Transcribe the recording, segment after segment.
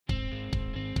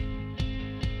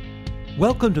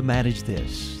Welcome to Manage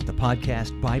This, the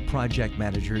podcast by project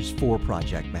managers for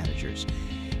project managers.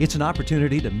 It's an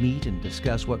opportunity to meet and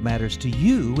discuss what matters to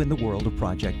you in the world of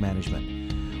project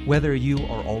management. Whether you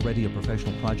are already a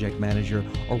professional project manager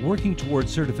or working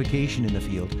towards certification in the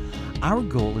field, our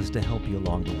goal is to help you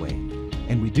along the way.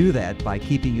 And we do that by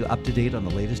keeping you up to date on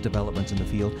the latest developments in the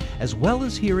field, as well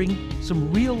as hearing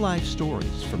some real-life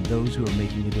stories from those who are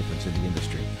making a difference in the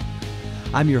industry.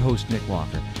 I'm your host, Nick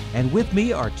Walker, and with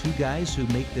me are two guys who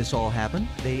make this all happen.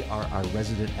 They are our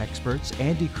resident experts,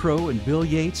 Andy Crowe and Bill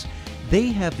Yates. They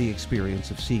have the experience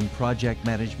of seeing project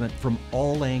management from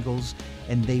all angles,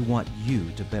 and they want you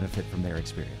to benefit from their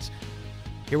experience.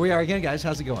 Here we are again, guys.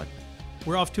 How's it going?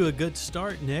 We're off to a good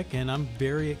start, Nick, and I'm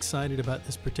very excited about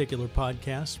this particular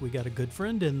podcast. We got a good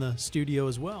friend in the studio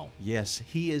as well. Yes,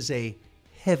 he is a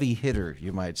heavy hitter,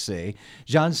 you might say.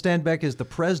 John Stenbeck is the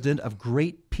president of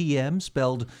Great PM,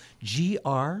 spelled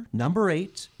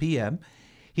GR8 PM.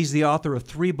 He's the author of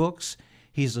 3 books.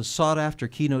 He's a sought-after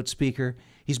keynote speaker.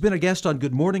 He's been a guest on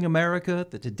Good Morning America,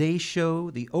 The Today Show,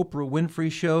 The Oprah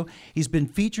Winfrey Show. He's been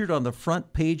featured on the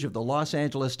front page of the Los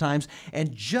Angeles Times.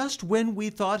 And just when we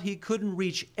thought he couldn't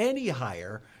reach any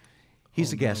higher,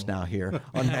 he's a guest now here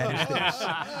on Manage This.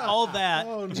 All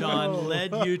that, John,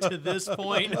 led you to this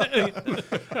point.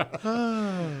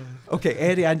 Okay,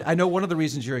 Andy, I know one of the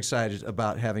reasons you're excited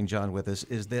about having John with us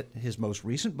is that his most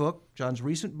recent book, John's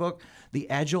recent book, The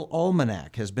Agile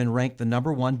Almanac, has been ranked the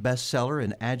 #1 bestseller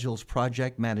in Agile's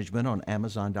project management on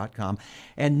Amazon.com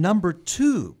and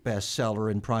 #2 bestseller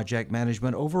in project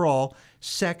management overall,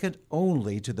 second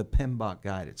only to the PMBOK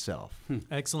guide itself.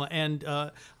 Excellent. And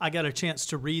I got a chance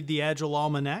to read the Agile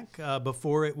Almanac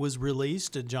before it was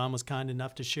released. John was kind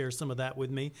enough to share some of that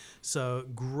with me. So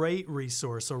great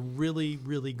resource, a really,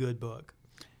 really good book.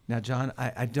 Now, John,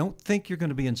 I don't think you're going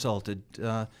to be insulted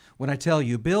when I tell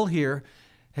you Bill here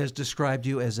has described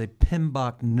you as a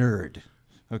PMBOK nerd.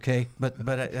 Okay, but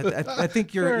I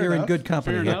think you're in good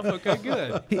company. Fair enough. Okay,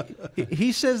 good.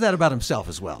 He says that about himself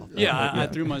as well. Yeah, I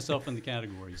threw myself in the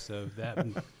category, so that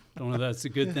don't know if that's a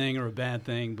good thing or a bad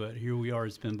thing, but here we are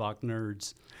as PMBOK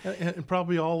nerds. And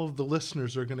probably all of the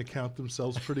listeners are going to count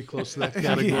themselves pretty close to that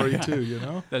category too, you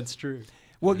know? That's true.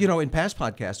 Well, you know, in past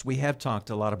podcasts, we have talked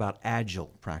a lot about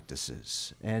Agile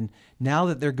practices. And now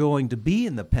that they're going to be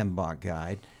in the PMBOK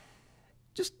guide,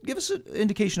 just give us an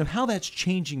indication of how that's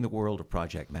changing the world of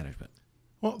project management.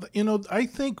 Well, you know, I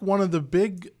think one of the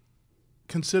big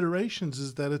considerations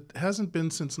is that it hasn't been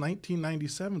since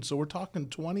 1997. So we're talking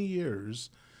 20 years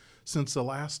since the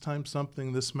last time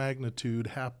something this magnitude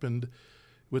happened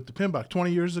with the PMBOK.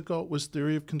 20 years ago, it was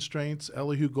Theory of Constraints,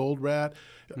 Elihu Goldratt.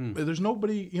 There's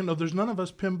nobody, you know, there's none of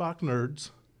us PMBOK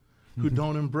nerds who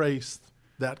don't embrace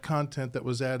that content that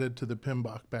was added to the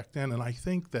PMBOK back then. And I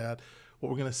think that what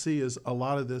we're going to see is a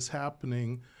lot of this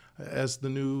happening as the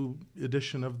new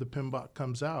edition of the PMBOK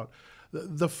comes out.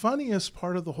 The funniest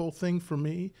part of the whole thing for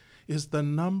me is the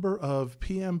number of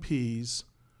PMPs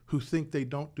who think they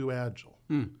don't do Agile.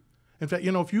 In fact,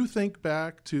 you know, if you think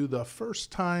back to the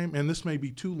first time, and this may be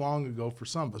too long ago for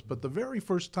some of us, but the very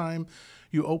first time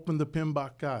you opened the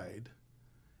PMBOK guide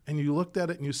and you looked at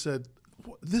it and you said,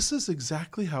 this is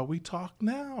exactly how we talk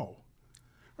now.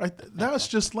 Right? That was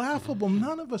just laughable.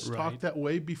 None of us talked that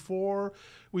way before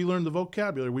we learned the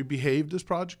vocabulary. We behaved as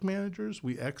project managers,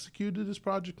 we executed as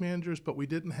project managers, but we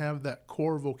didn't have that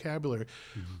core vocabulary.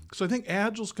 So I think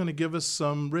Agile's going to give us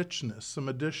some richness, some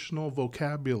additional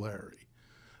vocabulary.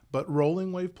 But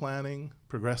rolling wave planning,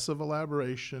 progressive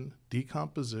elaboration,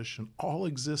 decomposition all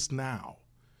exist now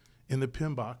in the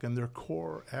PMBOK and their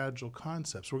core Agile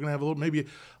concepts. We're going to have maybe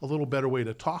a little better way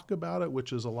to talk about it,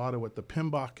 which is a lot of what the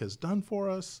PMBOK has done for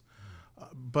us.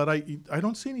 But I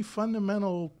don't see any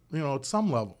fundamental, you know, at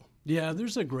some level. Yeah,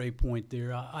 there's a great point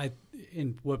there.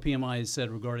 In what PMI has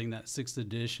said regarding that 6th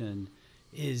edition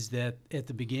is that at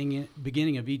the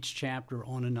beginning of each chapter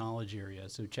on a knowledge area,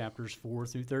 so chapters 4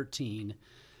 through 13,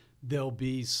 there'll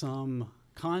be some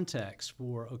context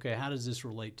for, okay, how does this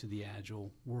relate to the Agile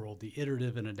world, the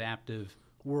iterative and adaptive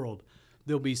world?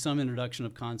 There'll be some introduction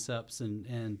of concepts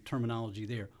and terminology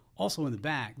there. Also in the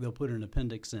back, they'll put an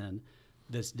appendix in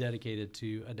that's dedicated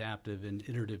to adaptive and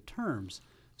iterative terms.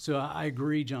 So I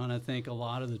agree, John. I think a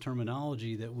lot of the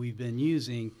terminology that we've been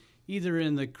using, either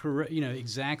in the correct, you know,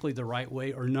 exactly the right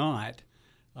way or not,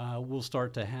 we'll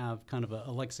start to have kind of a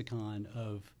lexicon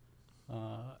of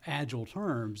Agile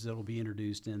terms that will be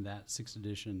introduced in that 6th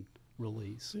edition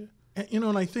release. Yeah. And, you know,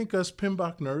 and I think us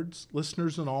PMBOK nerds,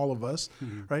 listeners and all of us,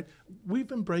 right,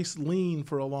 we've embraced lean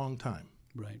for a long time.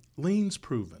 Right. Lean's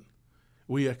proven.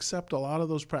 We accept a lot of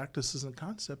those practices and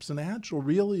concepts, and Agile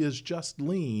really is just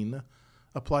lean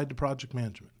applied to project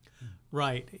management.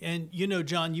 Right. And, you know,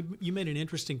 John, you made an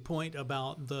interesting point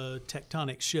about the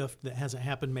tectonic shift that hasn't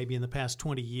happened maybe in the past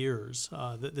 20 years,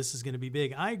 that this is going to be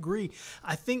big. I agree.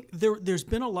 I think there's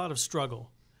been a lot of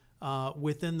struggle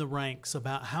within the ranks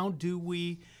about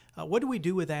what do we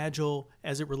do with Agile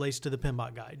as it relates to the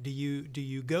PMBOK guide? Do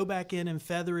you go back in and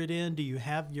feather it in? Do you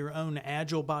have your own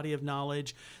Agile body of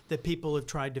knowledge that people have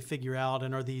tried to figure out?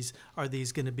 And are these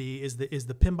going to be, is the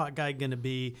PMBOK guide going to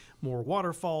be more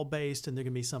waterfall based, and they're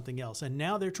going to be something else? And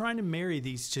now they're trying to marry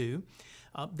these two.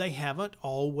 They haven't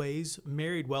always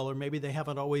married well, or maybe they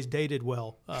haven't always dated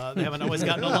well. They haven't always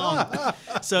gotten along.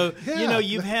 So, you know,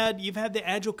 you've had the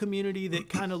Agile community that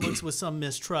kind of looks with some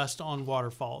mistrust on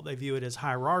waterfall. They view it as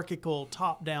hierarchical,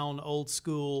 top-down, old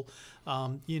school,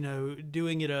 you know,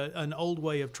 doing it an old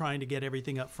way of trying to get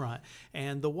everything up front.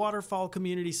 And the waterfall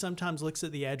community sometimes looks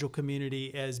at the Agile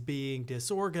community as being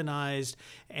disorganized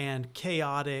and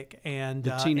chaotic and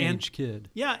the teenage kid.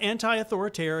 Yeah,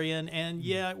 anti-authoritarian, and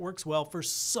yeah, it works well for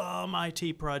some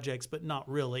IT projects, but not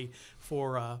really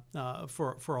for a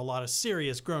lot of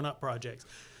serious grown-up projects.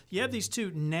 You have these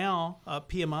two now.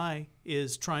 PMI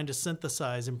is trying to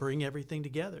synthesize and bring everything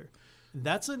together.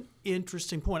 That's an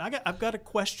interesting point. I've got a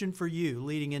question for you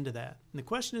leading into that, and the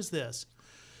question is this: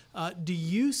 do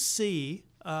you see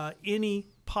any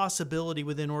possibility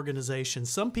within organizations?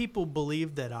 Some people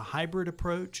believe that a hybrid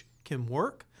approach can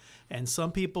work, and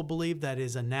some people believe that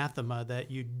is anathema, that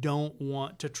you don't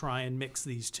want to try and mix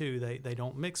these two. They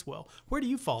don't mix well. Where do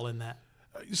you fall in that?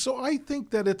 So I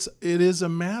think that it is a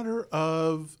matter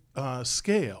of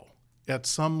scale at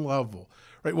some level,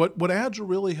 right? What Agile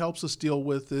really helps us deal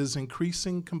with is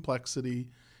increasing complexity,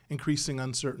 increasing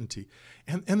uncertainty.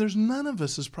 And there's none of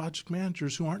us as project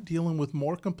managers who aren't dealing with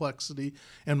more complexity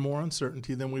and more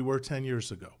uncertainty than we were 10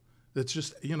 years ago. It's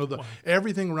just, you know,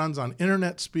 everything runs on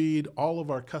internet speed. All of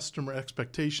our customer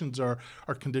expectations are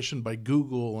conditioned by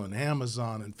Google and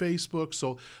Amazon and Facebook.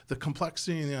 So the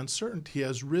complexity and the uncertainty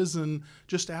has risen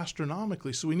just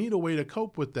astronomically. So we need a way to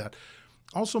cope with that.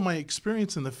 Also, my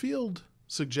experience in the field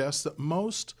suggests that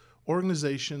most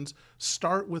organizations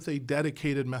start with a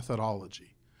dedicated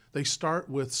methodology. They start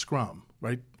with Scrum,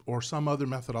 right, or some other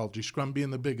methodology, Scrum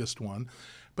being the biggest one.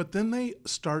 But then they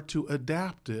start to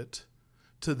adapt it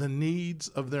to the needs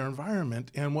of their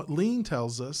environment. And what Lean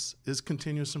tells us is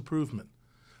continuous improvement.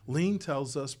 Lean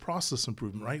tells us process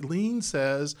improvement, right? Lean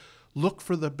says, look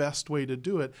for the best way to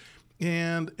do it.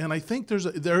 And I think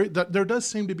there does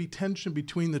seem to be tension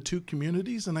between the two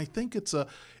communities, and I think it's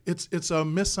a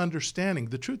misunderstanding.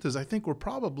 The truth is, I think we're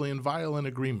probably in violent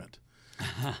agreement.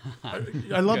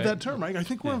 I love that term, right? I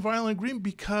think we're in violent agreement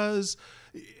because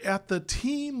at the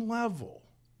team level,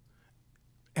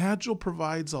 Agile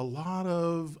provides a lot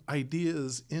of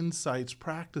ideas, insights,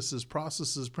 practices,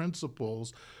 processes,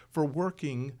 principles for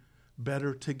working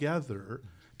better together,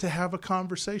 to have a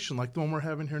conversation like the one we're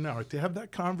having here now, right? To have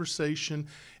that conversation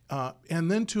and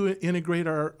then to integrate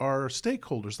our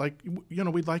stakeholders. Like, you know,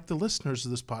 we'd like the listeners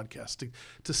of this podcast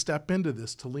to step into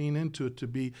this, to lean into it, to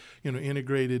be, you know,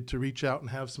 integrated, to reach out and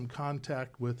have some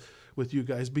contact with you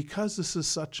guys, because this is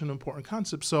such an important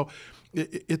concept. So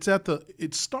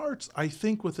it starts, I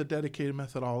think, with a dedicated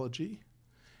methodology,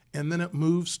 and then it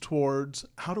moves towards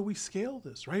how do we scale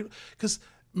this, right? Because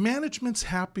management's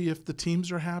happy if the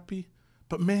teams are happy,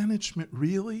 but management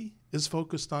really is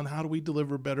focused on how do we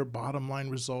deliver better bottom line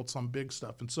results on big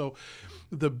stuff. And so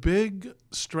the big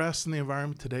stress in the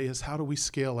environment today is how do we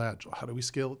scale Agile? How do we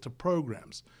scale it to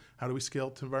programs? How do we scale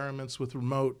it to environments with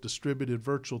remote, distributed,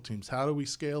 virtual teams? How do we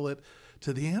scale it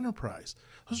to the enterprise?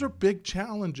 Those are big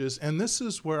challenges. And this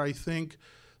is where I think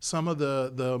some of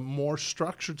the more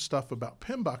structured stuff about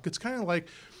PMBOK, it's kind of like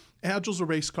Agile's a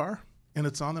race car, and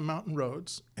it's on the mountain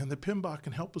roads, and the PMBOK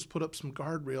can help us put up some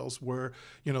guardrails where,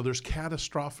 you know, there's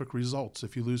catastrophic results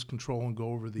if you lose control and go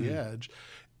over the edge.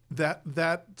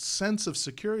 That sense of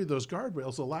security, those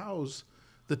guardrails, allows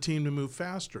the team to move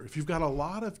faster. If you've got a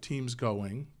lot of teams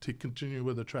going, to continue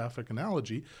with the traffic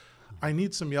analogy, I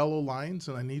need some yellow lines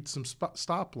and I need some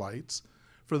stoplights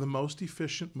for the most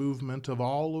efficient movement of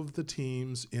all of the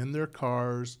teams in their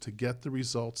cars to get the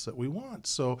results that we want.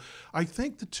 So I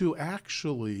think the two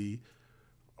actually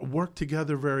work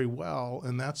together very well,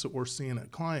 and that's what we're seeing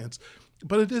at clients.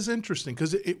 But it is interesting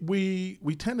because we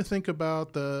tend to think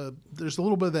about there's a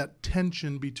little bit of that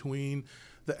tension between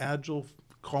the Agile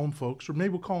calm folks, or maybe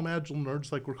we'll call them Agile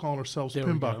nerds like we're calling ourselves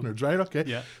PMBOK nerds, right? Okay.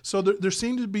 Yeah. So there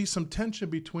seemed to be some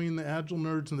tension between the Agile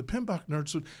nerds and the PMBOK nerds.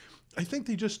 So I think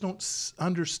they just don't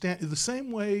understand. The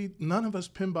same way none of us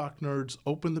PMBOK nerds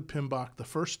opened the PMBOK the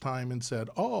first time and said,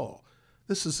 oh,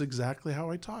 this is exactly how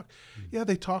I talk. Yeah,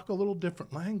 they talk a little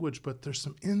different language, but there's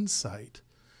some insight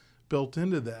built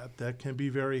into that can be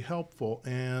very helpful.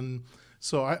 And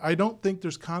so I don't think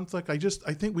there's conflict. I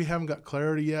think we haven't got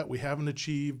clarity yet. We haven't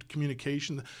achieved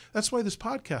communication. That's why this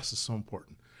podcast is so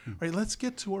important. Right? Let's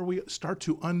get to where we start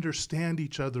to understand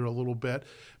each other a little bit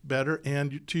better.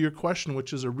 And to your question,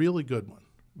 which is a really good one,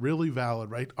 really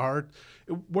valid, right?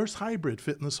 Where's hybrid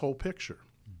fit in this whole picture?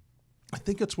 I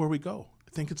think it's where we go.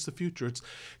 I think it's the future. It's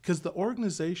because the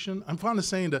organization, I'm fond of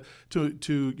saying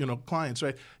to clients,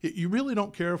 right? You really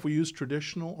don't care if we use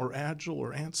traditional or Agile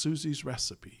or Aunt Susie's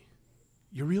recipe.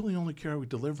 You really only care we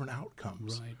delivering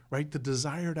outcomes, right? The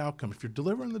desired outcome. If you're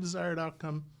delivering the desired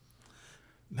outcome,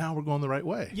 now we're going the right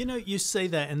way. You know, you say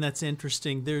that, and that's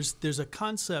interesting. There's a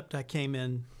concept I came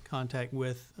in contact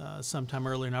with sometime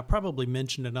earlier, and I probably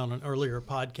mentioned it on an earlier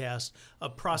podcast,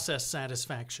 of process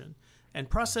satisfaction. And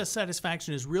process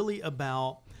satisfaction is really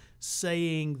about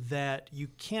saying that you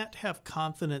can't have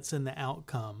confidence in the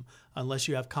outcome unless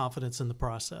you have confidence in the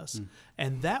process.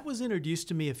 And that was introduced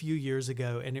to me a few years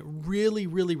ago, and it really,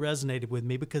 really resonated with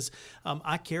me because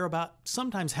I care about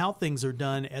sometimes how things are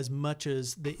done as much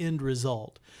as the end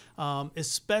result,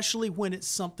 especially when it's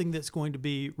something that's going to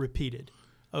be repeated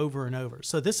over and over.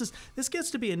 So this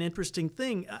gets to be an interesting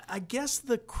thing. I guess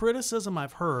the criticism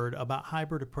I've heard about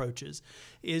hybrid approaches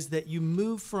is that you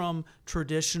move from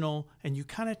traditional and you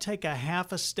kind of take a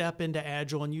half a step into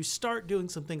Agile and you start doing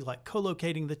some things like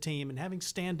co-locating the team and having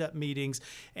stand-up meetings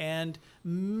and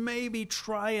maybe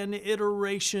try an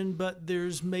iteration, but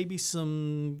there's maybe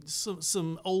some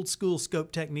old school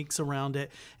scope techniques around it,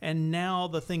 and now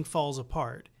the thing falls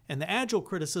apart. And the Agile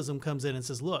criticism comes in and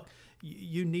says, look,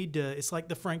 you need to, it's like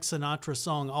the Frank Sinatra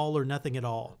song, All or Nothing at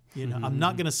All. You know, I'm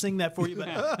not going to sing that for you, but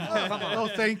oh,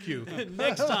 thank you.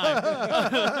 Next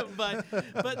time.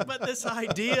 but this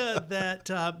idea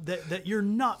that you're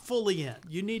not fully in.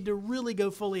 You need to really go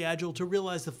fully Agile to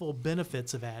realize the full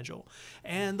benefits of Agile.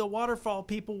 And the waterfall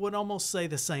people would almost say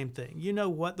the same thing. You know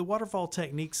what? The waterfall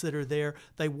techniques that are there,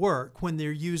 they work when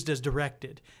they're used as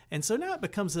directed. And so now it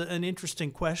becomes an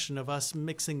interesting question of us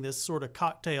mixing this sort of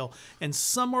cocktail. And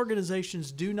some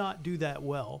organizations do not do that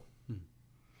well.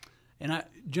 And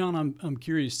John, I'm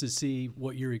curious to see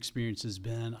what your experience has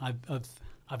been.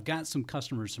 I've got some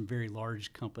customers, some very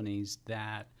large companies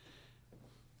that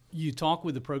you talk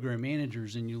with the program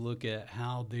managers and you look at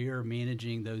how they're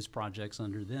managing those projects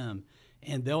under them,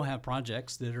 and they'll have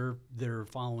projects that are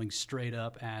following straight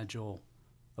up Agile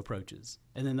approaches,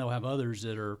 and then they'll have others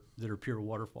that are pure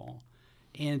waterfall.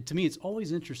 And to me, it's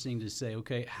always interesting to say,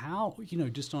 okay, how,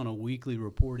 just on a weekly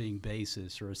reporting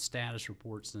basis or a status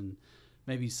reports and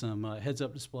maybe some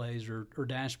heads-up displays or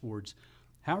dashboards,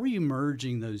 how are you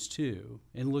merging those two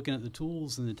and looking at the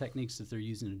tools and the techniques that they're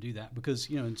using to do that? Because,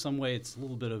 in some way it's a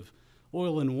little bit of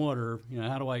oil and water.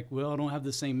 How do I don't have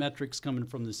the same metrics coming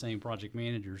from the same project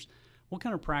managers. What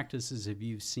kind of practices have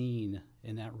you seen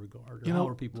in that regard? Or how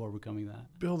are people overcoming that?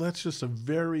 Bill, that's just a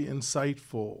very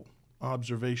insightful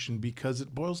observation because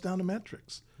it boils down to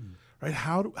metrics, right?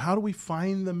 How do we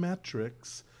find the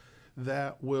metrics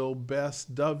that will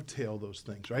best dovetail those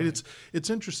things, right? It's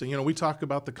interesting. We talk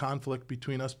about the conflict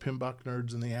between us PMBOK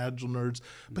nerds and the Agile nerds,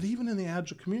 but even in the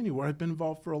Agile community where I've been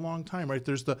involved for a long time, right?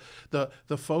 There's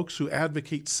the folks who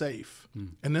advocate safe,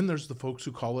 and then there's the folks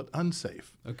who call it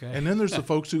unsafe. Okay. And then there's the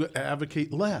folks who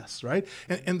advocate less, right?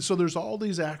 And so there's all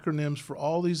these acronyms for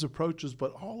all these approaches,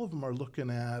 but all of them are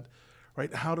looking at,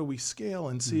 right, how do we scale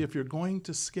and see if you're going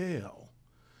to scale.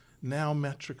 Now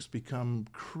metrics become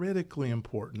critically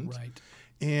important. Right.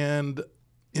 And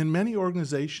in many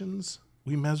organizations,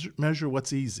 we measure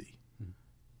what's easy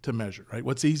to measure, right?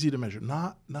 What's easy to measure,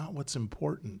 not what's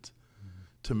important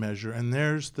to measure. And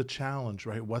there's the challenge,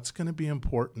 right? What's going to be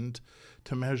important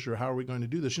to measure? How are we going to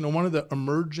do this? One of the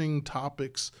emerging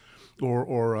topics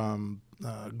or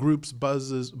groups,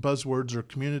 buzzwords, or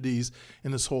communities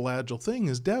in this whole Agile thing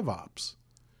is DevOps.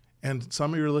 And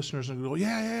some of your listeners are going to go,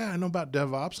 yeah, I know about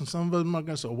DevOps. And some of them are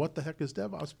going to say, what the heck is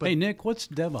DevOps? But hey, Nick, what's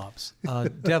DevOps?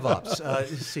 DevOps.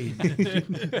 Let's see.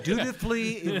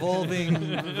 Dutifully evolving.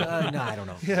 No, I don't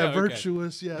know. Yeah,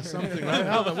 virtuous. Yeah, something.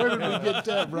 Right? Where did we get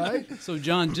Dev, right? So,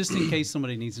 John, just in case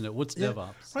somebody needs to know, what's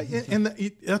DevOps? Right, and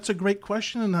that's a great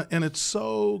question. And it's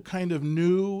so kind of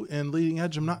new and leading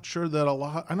edge. I'm not sure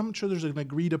there's an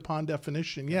agreed upon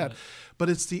definition yet. But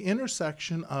it's the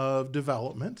intersection of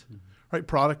development, right?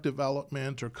 Product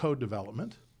development or code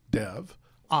development, dev,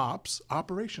 ops,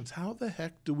 operations. How the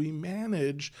heck do we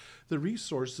manage the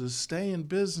resources, stay in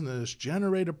business,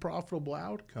 generate a profitable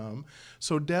outcome?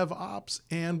 So DevOps,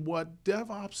 and what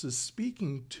DevOps is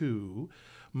speaking to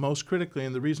most critically,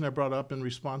 and the reason I brought up in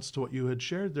response to what you had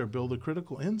shared there, Bill, the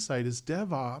critical insight is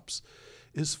DevOps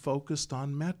is focused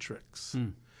on metrics.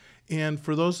 And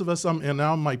for those of us, and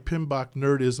now my PMBOK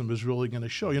nerdism is really going to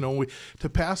show. To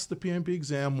pass the PMP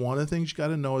exam, one of the things you got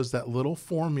to know is that little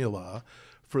formula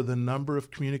for the number of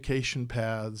communication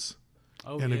paths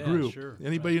in a group. Sure.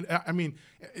 Anybody? Right. I mean,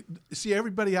 see,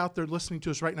 everybody out there listening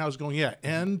to us right now is going, yeah,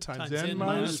 n times n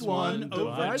minus 1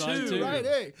 divided by 2. Right?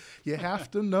 Hey, you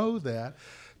have to know that.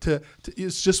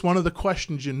 It's just one of the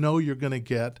questions you're going to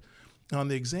get on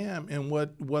the exam. And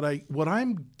what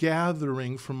I'm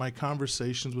gathering from my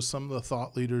conversations with some of the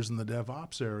thought leaders in the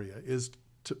DevOps area is,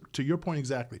 to your point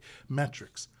exactly,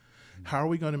 metrics. How are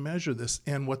we going to measure this?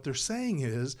 And what they're saying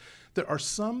is there are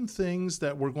some things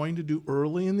that we're going to do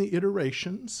early in the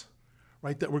iterations,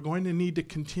 right, that we're going to need to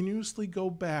continuously go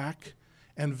back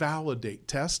and validate,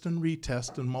 test and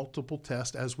retest and multiple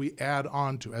test as we add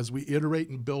on to, as we iterate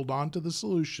and build onto the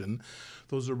solution,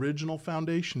 those original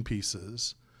foundation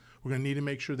pieces. We're going to need to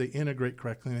make sure they integrate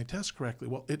correctly and they test correctly.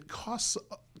 Well, it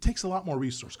takes a lot more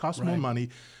resource, costs more money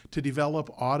to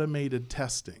develop automated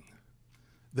testing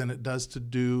than it does to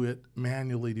do it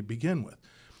manually to begin with.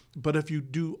 But if you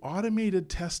do automated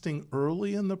testing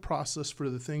early in the process for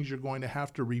the things you're going to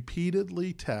have to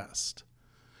repeatedly test,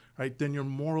 right, then you're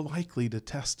more likely to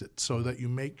test it so that you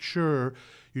make sure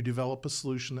you develop a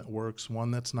solution that works,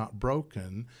 one that's not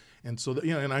broken. And so that,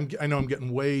 and I know I'm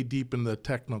getting way deep in the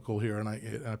technical here, and I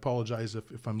apologize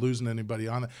if I'm losing anybody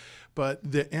on it. But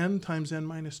the n times n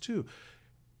minus 2,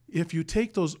 if you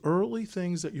take those early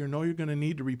things that you're going to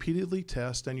need to repeatedly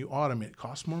test and you automate, it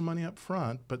costs more money up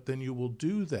front, but then you will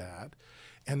do that.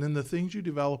 And then the things you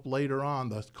develop later on,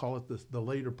 let's call it the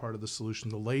later part of the solution,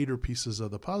 the later pieces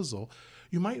of the puzzle,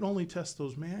 you might only test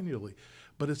those manually.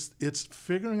 But it's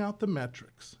figuring out the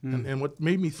metrics. And what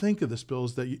made me think of this, Bill,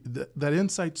 is that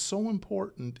insight's so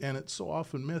important and it's so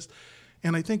often missed.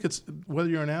 And I think it's, whether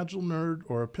you're an Agile nerd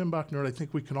or a PMBOK nerd, I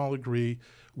think we can all agree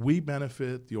we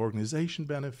benefit, the organization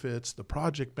benefits, the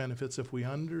project benefits if we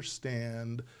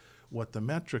understand what the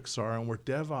metrics are. And where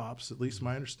DevOps, at least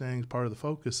my understanding, part of the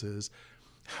focus is,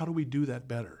 how do we do that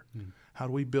better? How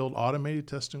do we build automated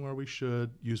testing where we should,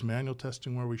 use manual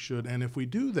testing where we should? And if we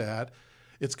do that,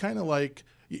 it's kind of like,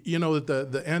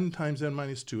 the n times n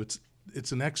minus 2,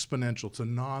 it's an exponential, it's a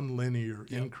non-linear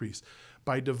increase.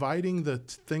 By dividing the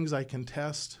things I can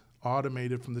test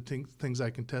automated from the things I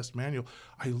can test manual,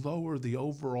 I lower the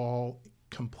overall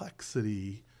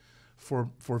complexity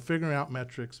for figuring out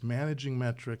metrics, managing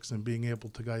metrics, and being able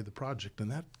to guide the project.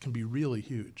 And that can be really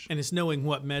huge. And it's knowing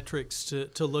what metrics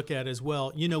to look at as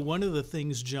well. One of the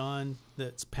things, John,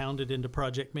 that's pounded into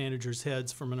project managers'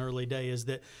 heads from an early day is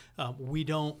that we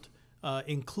don't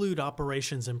include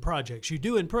operations in projects. You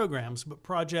do in programs, but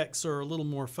projects are a little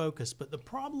more focused. But the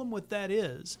problem with that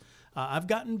is, I've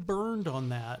gotten burned on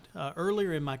that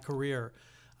earlier in my career.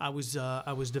 I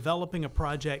was developing a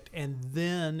project, and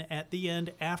then at the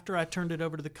end, after I turned it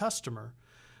over to the customer,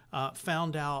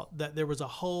 found out that there was a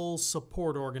whole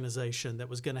support organization that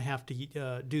was going to have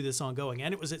to do this ongoing,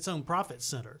 and it was its own profit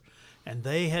center. And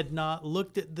they had not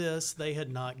looked at this. They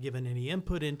had not given any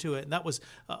input into it. And that was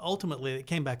ultimately, it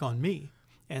came back on me.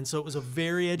 And so it was a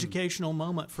very educational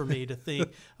moment for me to think,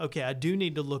 okay, I do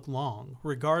need to look long,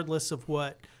 regardless of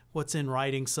what's in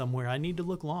writing somewhere. I need to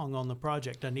look long on the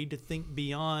project. I need to think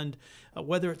beyond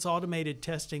whether it's automated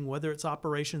testing, whether it's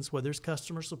operations, whether it's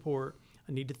customer support.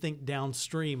 I need to think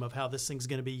downstream of how this thing's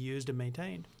going to be used and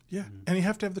maintained. Yeah, and you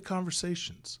have to have the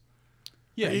conversations.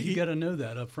 Yeah, you got to know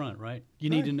that up front, right? You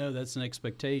need to know that's an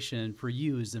expectation for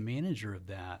you as the manager of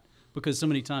that, because so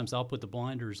many times I'll put the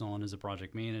blinders on as a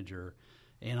project manager,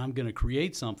 and I'm going to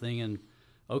create something, and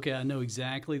okay, I know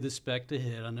exactly the spec to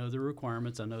hit. I know the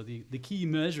requirements. I know the key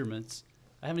measurements.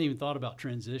 I haven't even thought about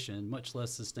transition, much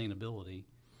less sustainability.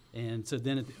 And so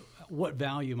then what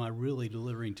value am I really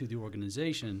delivering to the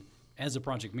organization as a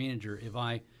project manager if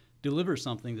I deliver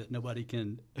something that nobody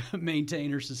can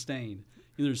maintain or sustain?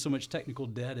 There's so much technical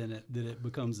debt in it that it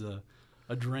becomes a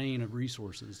drain of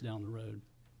resources down the road.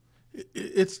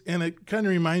 And it kind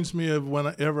of reminds me of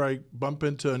whenever I bump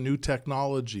into a new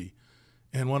technology,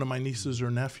 and one of my nieces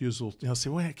or nephews will say,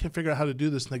 "Well, I can't figure out how to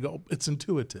do this," and they go, "It's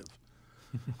intuitive."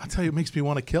 I tell you, it makes me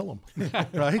want to kill them,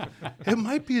 right? It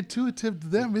might be intuitive to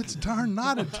them. It's darn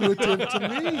not intuitive to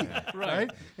me, right?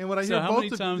 And when I hear how many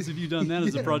times have you done that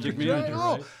as a project manager?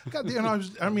 Right? God,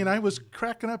 I was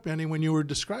cracking up, Andy, when you were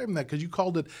describing that, because you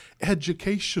called it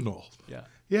educational.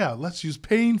 Yeah, let's use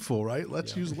painful, right?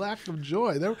 Let's use lack of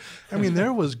joy.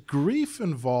 There was grief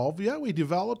involved. Yeah, we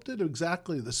developed it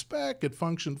exactly the spec. It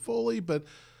functioned fully, but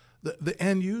the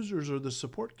end users or the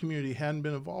support community hadn't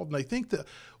been involved. And I think that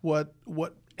what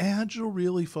Agile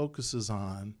really focuses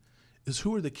on is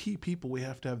who are the key people we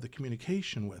have to have the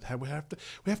communication with. We have to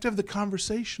have the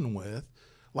conversation with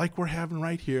like we're having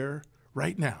right here,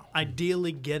 right now.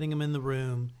 Ideally, getting them in the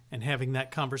room and having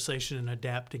that conversation and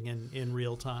adapting in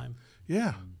real time.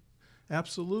 Yeah,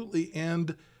 absolutely.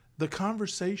 And the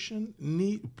conversation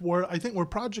I think where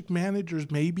project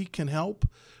managers maybe can help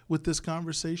with this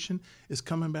conversation is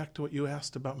coming back to what you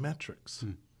asked about metrics.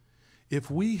 If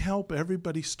we help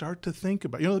everybody start to think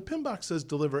about, the PMBOK says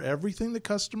deliver everything the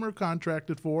customer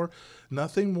contracted for,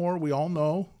 nothing more. We all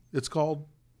know it's called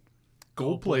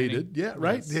gold-plated. Yeah,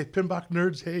 right? Yes. The PMBOK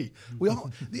nerds, hey.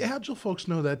 The Agile folks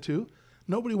know that too.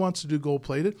 Nobody wants to do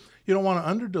gold-plated. You don't want to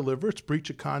under-deliver. It's breach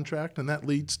of contract, and that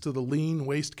leads to the lean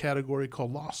waste category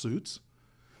called lawsuits.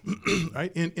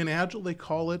 Right? In Agile, they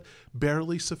call it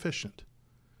barely sufficient.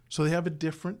 So they have a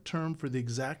different term for the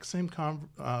exact same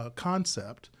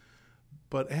concept,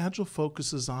 but Agile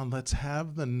focuses on let's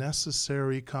have the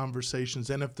necessary conversations.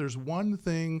 And if there's one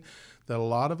thing that a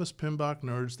lot of us PMBOK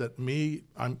nerds,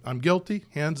 I'm guilty,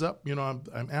 hands up,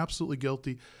 I'm absolutely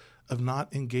guilty of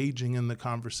not engaging in the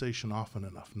conversation often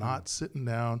enough, not sitting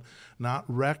down, not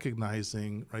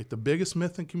recognizing, right? The biggest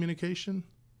myth in communication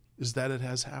is that it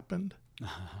has happened.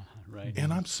 Right.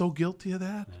 And I'm so guilty of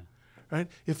that. Yeah. Right?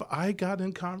 If I got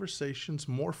in conversations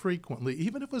more frequently,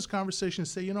 even if it was conversations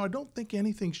say, I don't think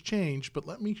anything's changed, but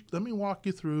let me walk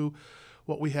you through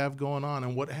what we have going on.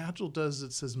 And what Agile does,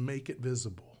 it says make it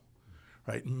visible.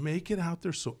 Right? Make it out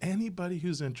there so anybody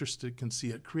who's interested can see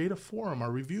it. Create a forum or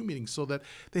review meeting so that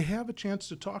they have a chance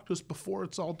to talk to us before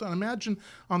it's all done. Imagine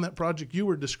on that project you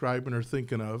were describing or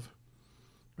thinking of,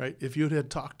 right? If you had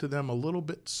talked to them a little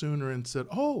bit sooner and said,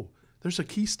 oh, there's a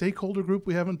key stakeholder group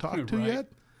we haven't talked to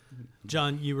yet.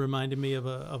 John, you reminded me of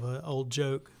an old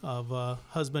joke of a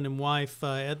husband and wife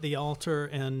at the altar,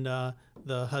 and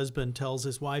the husband tells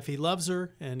his wife he loves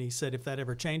her, and he said, if that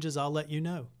ever changes, I'll let you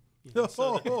know.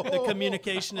 So the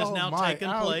communication has now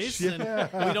taken place, and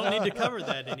we don't need to cover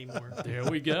that anymore. There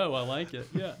we go. I like it.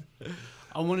 Yeah.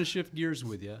 I want to shift gears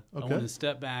with you. Okay. I want to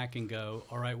step back and go,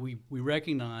 all right, we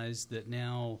recognize that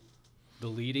now the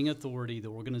leading authority, the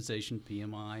organization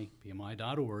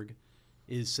PMI.org,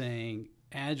 is saying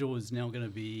Agile is now going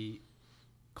to be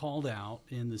called out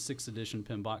in the 6th edition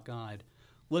PMBOK guide.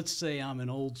 Let's say I'm an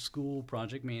old school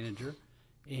project manager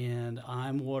and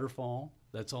I'm waterfall.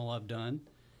 That's all I've done.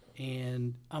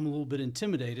 And I'm a little bit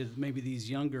intimidated that maybe these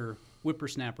younger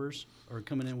whippersnappers are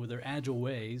coming in with their Agile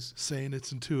ways. Saying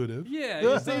it's intuitive.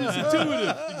 Yeah, saying it's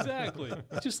intuitive. Exactly.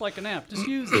 It's just like an app. Just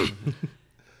use it.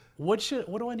 What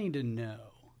do I need to know?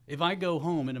 If I go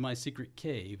home into my secret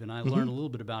cave and I learn a little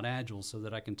bit about Agile so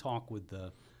that I can talk with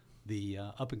the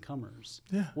up-and-comers,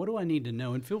 what do I need to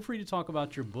know? And feel free to talk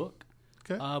about your book.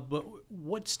 Okay. But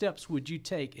what steps would you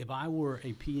take if I were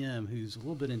a PM who's a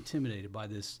little bit intimidated by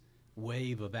this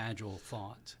wave of Agile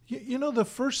thought? The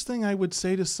first thing I would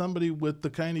say to somebody with the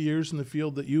kind of years in the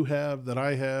field that you have, that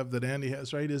I have, that Andy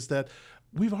has, right, is that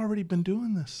we've already been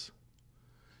doing this.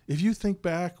 If you think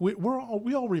back, we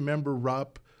all remember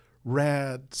RUP,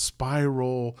 RAD,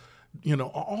 Spiral,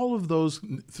 all of those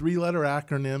 3-letter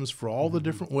acronyms for all the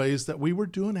different ways that we were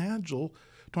doing Agile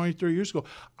 20, 30 years ago.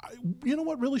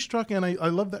 What really struck me, and I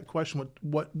love that question,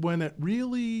 when it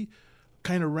really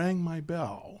kind of rang my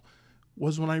bell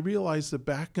was when I realized that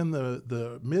back in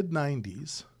the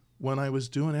mid-90s, when I was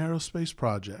doing aerospace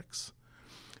projects,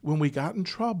 when we got in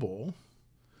trouble,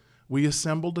 we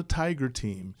assembled a Tiger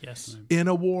team in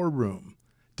a war room.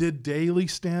 Did daily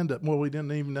stand-up. Well, we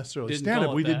didn't even necessarily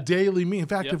stand-up. We did daily meetings. In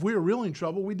fact, if we were really in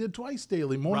trouble, we did twice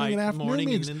daily, morning and afternoon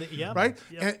meetings. Right?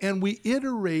 Yep. And we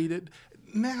iterated.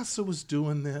 NASA was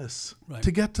doing this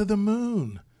to get to the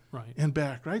moon and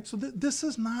back, right? So this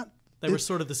is not... They were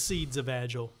sort of the seeds of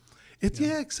Agile.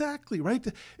 Yeah, exactly, right?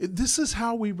 This is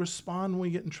how we respond when we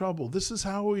get in trouble. This is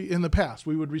how in the past,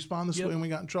 we would respond this way when we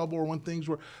got in trouble, or when things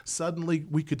were suddenly,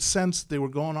 we could sense they were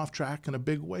going off track in a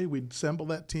big way. We'd assemble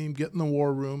that team, get in the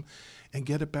war room, and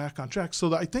get it back on track.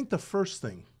 So I think the first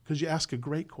thing, because you ask a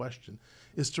great question,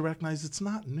 is to recognize it's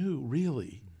not new,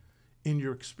 really, in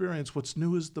your experience. What's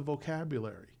new is the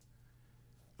vocabulary.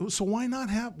 So why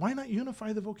not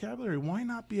unify the vocabulary? Why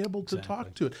not be able to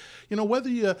talk to it? Whether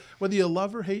you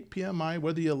love or hate PMI,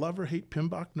 whether you love or hate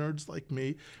PMBOK nerds like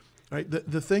me, right?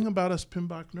 The thing about us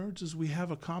PMBOK nerds is we have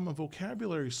a common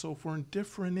vocabulary. So if we're in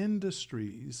different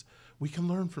industries, we can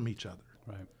learn from each other.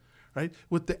 Right?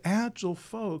 With the Agile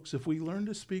folks, if we learn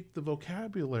to speak the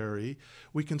vocabulary,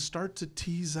 we can start to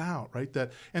tease out, right?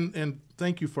 That and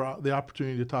thank you for the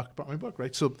opportunity to talk about my book,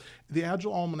 right? So the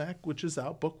Agile Almanac, which is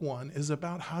out, book 1, is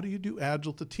about how do you do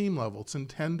Agile at the team level. It's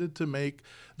intended to make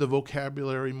the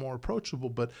vocabulary more approachable,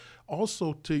 but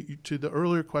also to the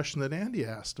earlier question that Andy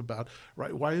asked about,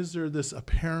 right? Why is there this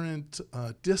apparent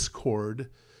discord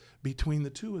between the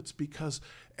two. It's because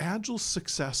Agile's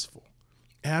successful.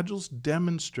 Agile's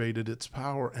demonstrated its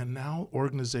power, and now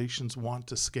organizations want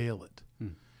to scale it.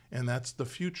 And that's the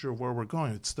future where we're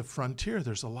going. It's the frontier.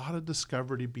 There's a lot of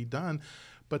discovery to be done.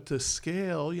 But to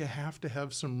scale, you have to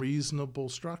have some reasonable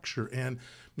structure. And,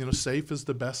 SAFe is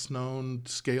the best known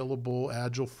scalable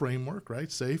Agile framework, right?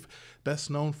 SAFe, best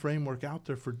known framework out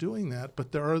there for doing that.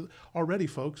 But there are already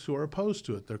folks who are opposed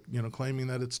to it. They're, claiming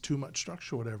that it's too much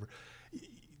structure, whatever.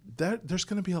 There's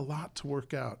going to be a lot to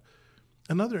work out.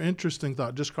 Another interesting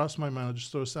thought just crossed my mind, I'll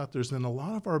just throw this out there, is in a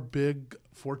lot of our big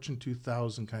Fortune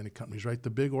 2000 kind of companies, right? The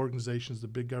big organizations, the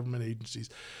big government agencies,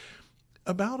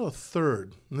 about a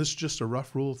third, and this is just a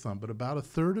rough rule of thumb, but about a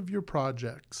third of your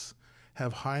projects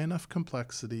have high enough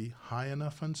complexity, high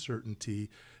enough uncertainty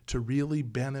to really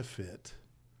benefit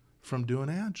from doing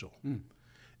Agile.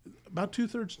 About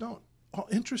 2/3 don't. Well,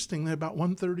 interestingly, about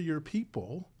 1/3 of your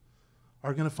people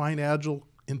are going to find Agile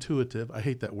intuitive. I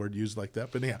hate that word used like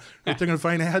that, but yeah, they're going to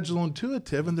find Agile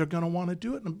intuitive, and they're going to want to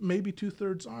do it, and maybe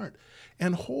 2/3 aren't.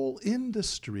 And whole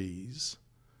industries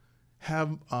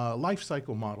have life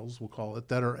cycle models, we'll call it,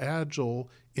 that are Agile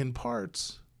in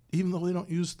parts, even though they don't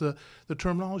use the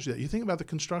terminology that. You think about the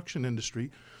construction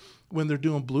industry, when they're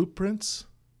doing blueprints,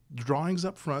 drawings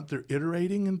up front, they're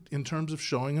iterating in terms of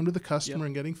showing them to the customer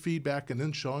and getting feedback, and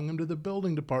then showing them to the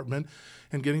building department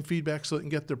and getting feedback so they can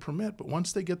get their permit. But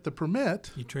once they get the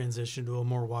permit, you transition to a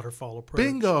more waterfall approach.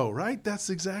 Bingo, right? That's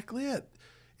exactly it.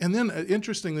 And then,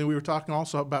 interestingly, we were talking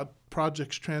also about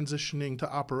projects transitioning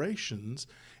to operations,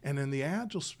 and in the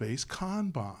Agile space,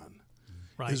 Kanban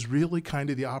is really kind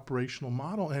of the operational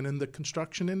model. And in the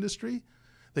construction industry,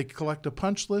 they collect a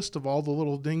punch list of all the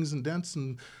little dings and dents,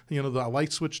 and the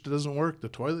light switch that doesn't work, the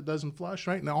toilet doesn't flush,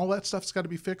 right? And all that stuff's got to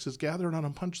be fixed. It's gathered on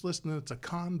a punch list, and then it's a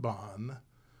Kanban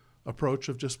approach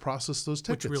of just process those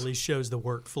tickets. Which really shows the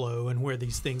workflow and where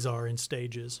these things are in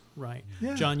stages, right?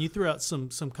 Yeah. John, you threw out some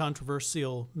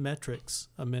controversial metrics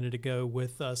a minute ago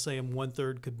with saying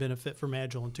 1/3 could benefit from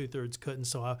Agile and 2/3 couldn't.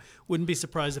 So I wouldn't be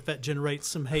surprised if that generates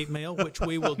some hate mail, which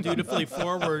we will dutifully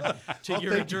forward to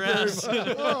your address.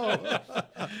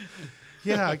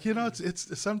 Yeah,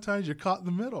 it's sometimes you're caught in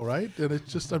the middle, right? And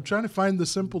it's just, I'm trying to find the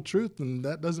simple truth, and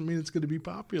that doesn't mean it's going to be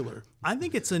popular. I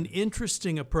think it's an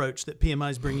interesting approach that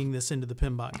PMI is bringing this into the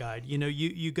PMBOK guide.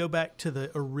 You go back to the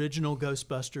original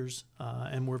Ghostbusters,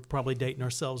 and we're probably dating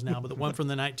ourselves now, but the one from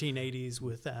the 1980s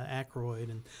with Aykroyd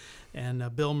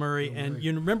and Bill Murray. And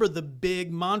you remember the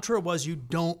big mantra was, you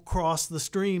don't cross the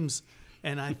streams.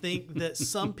 And I think that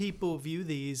some people view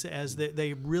these as that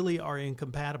they really are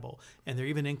incompatible, and they're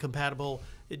even incompatible.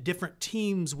 Different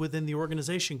teams within the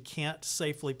organization can't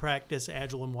safely practice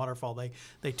Agile and Waterfall.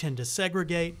 They tend to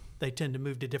segregate. They tend to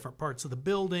move to different parts of the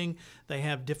building. They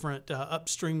have different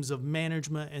upstreams of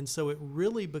management, and so it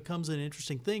really becomes an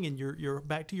interesting thing. And you're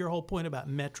back to your whole point about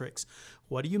metrics.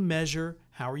 What do you measure?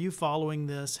 How are you following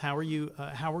this? How are you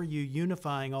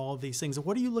unifying all of these things? And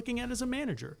what are you looking at as a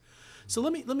manager? So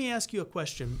let me ask you a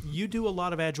question. You do a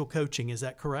lot of Agile coaching, is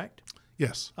that correct?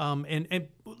 Yes. And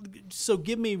so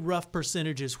give me rough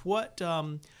percentages. What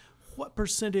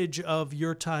percentage of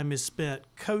your time is spent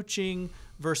coaching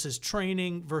versus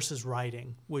training versus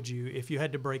writing? Would you, if you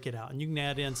had to break it out? And you can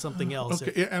add in something else.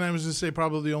 Okay. And I was going to say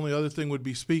probably the only other thing would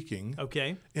be speaking.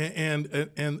 Okay.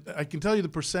 And I can tell you the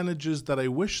percentages that I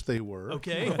wish they were.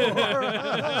 Okay.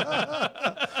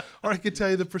 Or I could tell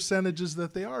you the percentages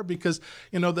that they are, because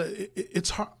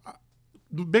it's hard.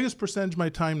 The biggest percentage of my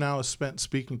time now is spent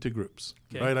speaking to groups,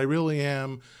 right? I really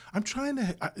am. I'm trying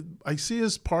to, I see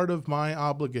as part of my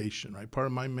obligation, right? Part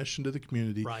of my mission to the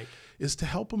community is to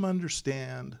help them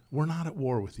understand we're not at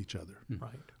war with each other.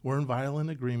 Right. We're in violent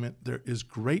agreement. There is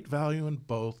great value in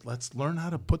both. Let's learn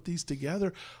how to put these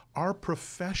together. Our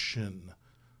profession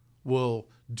will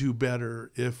do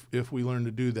better if we learn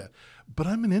to do that. But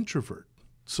I'm an introvert.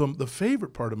 So the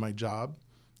favorite part of my job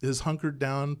is hunkered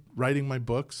down, writing my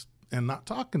books, and not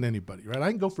talking to anybody, right?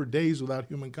 I can go for days without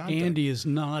human contact. Andy is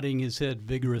nodding his head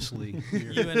vigorously.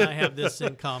 You and I have this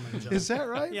in common, John. Is that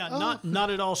right? Yeah, not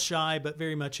at all shy, but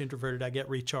very much introverted. I get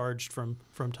recharged from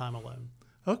time alone.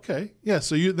 Okay. Yeah,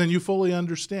 so you fully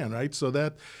understand, right? So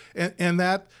that, and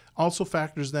that also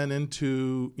factors then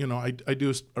into, I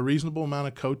do a reasonable amount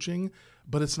of coaching,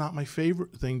 but it's not my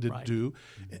favorite thing to do.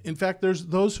 In fact, there's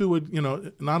those who would,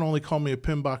 not only call me a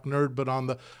PMBOK nerd, but on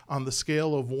the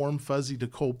scale of warm, fuzzy to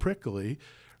cold, prickly,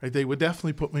 Right? They would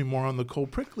definitely put me more on the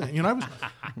cold prickly. You know,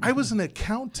 I was an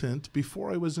accountant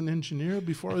before I was an engineer,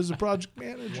 before I was a project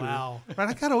manager. Wow. Right?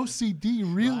 I got OCD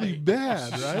really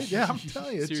bad, right? Yeah, I'm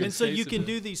telling you. It's And so you can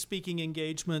do these speaking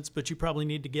engagements, but you probably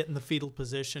need to get in the fetal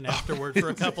position afterward for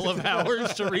a couple of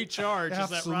hours to recharge. Is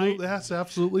that right? That's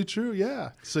absolutely true.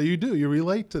 Yeah. So you do. You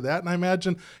relate to that. And I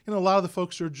imagine, you know, a lot of the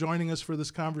folks who are joining us for this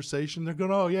conversation, they're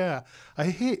going, oh, yeah, I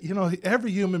hate, you know,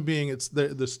 every human being,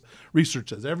 this research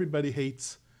says everybody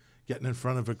hates getting in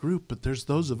front of a group, but there's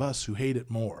those of us who hate it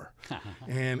more.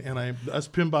 and us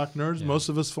PMBOK nerds, most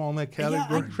of us fall in that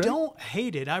category. Yeah, I don't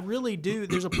hate it. I really do.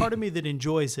 There's a part of me that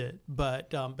enjoys it,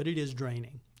 but it is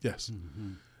draining. Yes.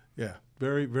 Yeah.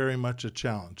 Very, very much a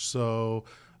challenge. So,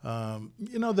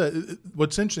 you know,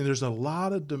 what's interesting, there's a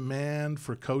lot of demand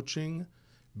for coaching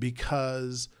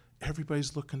because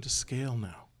everybody's looking to scale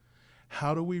now.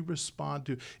 How do we respond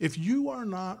to, if you are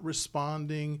not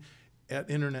responding at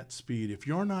internet speed, if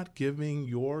you're not giving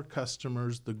your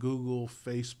customers the Google,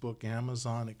 Facebook,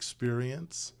 Amazon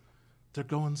experience, they're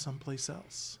going someplace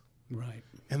else. Right.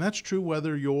 And that's true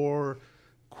whether your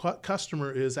customer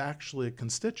is actually a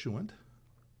constituent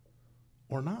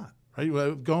or not.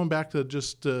 Right? Going back to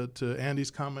just to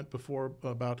Andy's comment before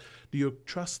about, do you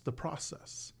trust the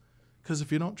process? Because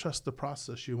if you don't trust the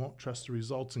process, you won't trust the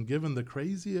results. And given the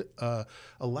crazy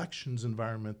elections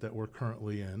environment that we're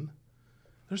currently in,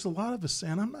 there's a lot of us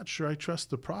saying, I'm not sure I trust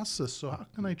the process, so how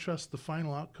can I trust the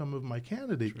final outcome of my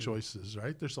candidate choices,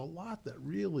 right? There's a lot that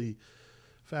really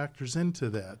factors into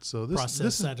that. So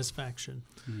this satisfaction.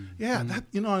 Yeah, that,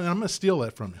 you know, and I'm going to steal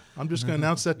that from you. I'm just going to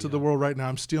announce that to the world right now.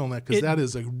 I'm stealing that because that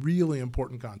is a really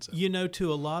important concept. You know,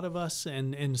 to a lot of us,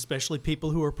 and especially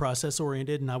people who are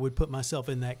process-oriented, and I would put myself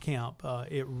in that camp,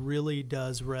 it really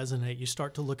does resonate. You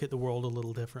start to look at the world a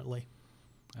little differently.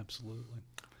 Absolutely.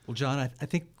 Well, John, I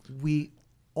think we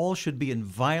all should be in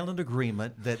violent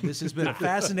agreement that this has been a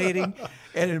fascinating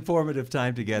and informative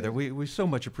time together. We so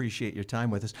much appreciate your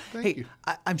time with us. Thank you.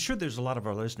 I'm sure there's a lot of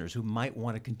our listeners who might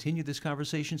want to continue this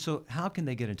conversation, so how can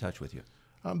they get in touch with you?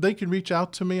 They can reach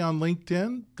out to me on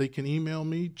LinkedIn. They can email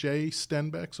me, J.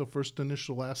 Stenbeck, so first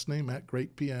initial last name, at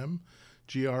greatpm,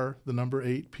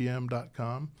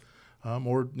 gr8pm.com.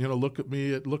 Or, you know,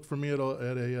 look for me at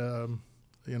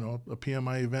a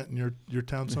PMI event in your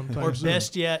town sometime Or soon.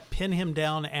 best yet, pin him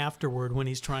down afterward when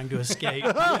he's trying to escape.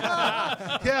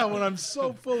 Yeah, when I'm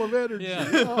so full of energy. Yeah.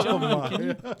 Oh, John, can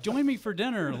you join me for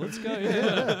dinner? Let's go.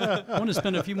 Yeah. I want to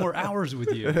spend a few more hours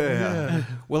with you. Yeah.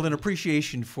 Well, in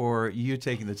appreciation for you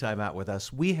taking the time out with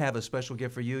us, we have a special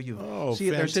gift for you. You see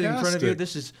it there sitting in front of you. Fantastic.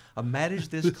 This is a Manage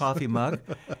This coffee mug,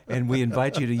 and we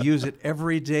invite you to use it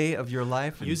every day of your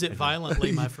life. Use it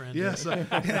violently, my friend. Yes,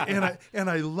 and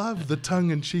I love the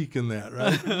tongue-in-cheek in that,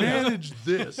 right? Manage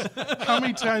this. How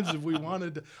many times have we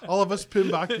wanted to, all of us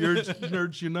PMBOK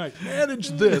nerds unite? Manage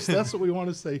this. That's what we want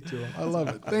to say to them. I love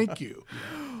it. Thank you.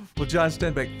 Well, John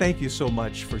Stenbeck, thank you so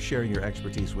much for sharing your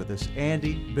expertise with us.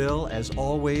 Andy, Bill, as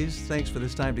always, thanks for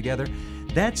this time together.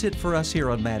 That's it for us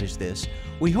here on Manage This.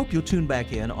 We hope you'll tune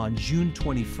back in on June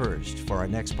 21st for our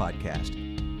next podcast.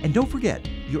 And don't forget,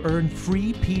 you earn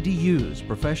free PDUs,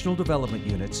 professional development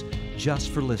units,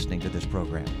 just for listening to this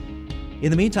program.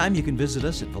 In the meantime, you can visit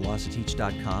us at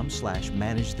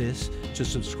velociteach.com/manage-this to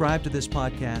subscribe to this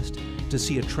podcast, to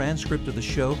see a transcript of the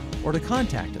show, or to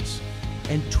contact us.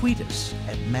 And tweet us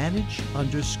at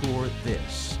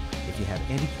manage_this. If you have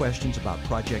any questions about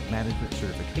project management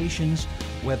certifications,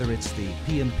 whether it's the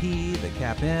PMP, the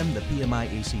CAPM, the PMI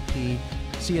ACP,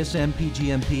 CSM,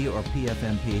 PGMP, or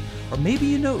PFMP, or maybe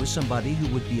you know somebody who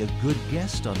would be a good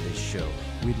guest on this show,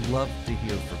 we'd love to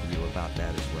hear from you about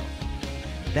that as well.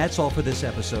 That's all for this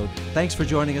episode. Thanks for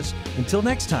joining us. Until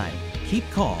next time, keep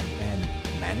calm and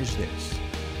manage this.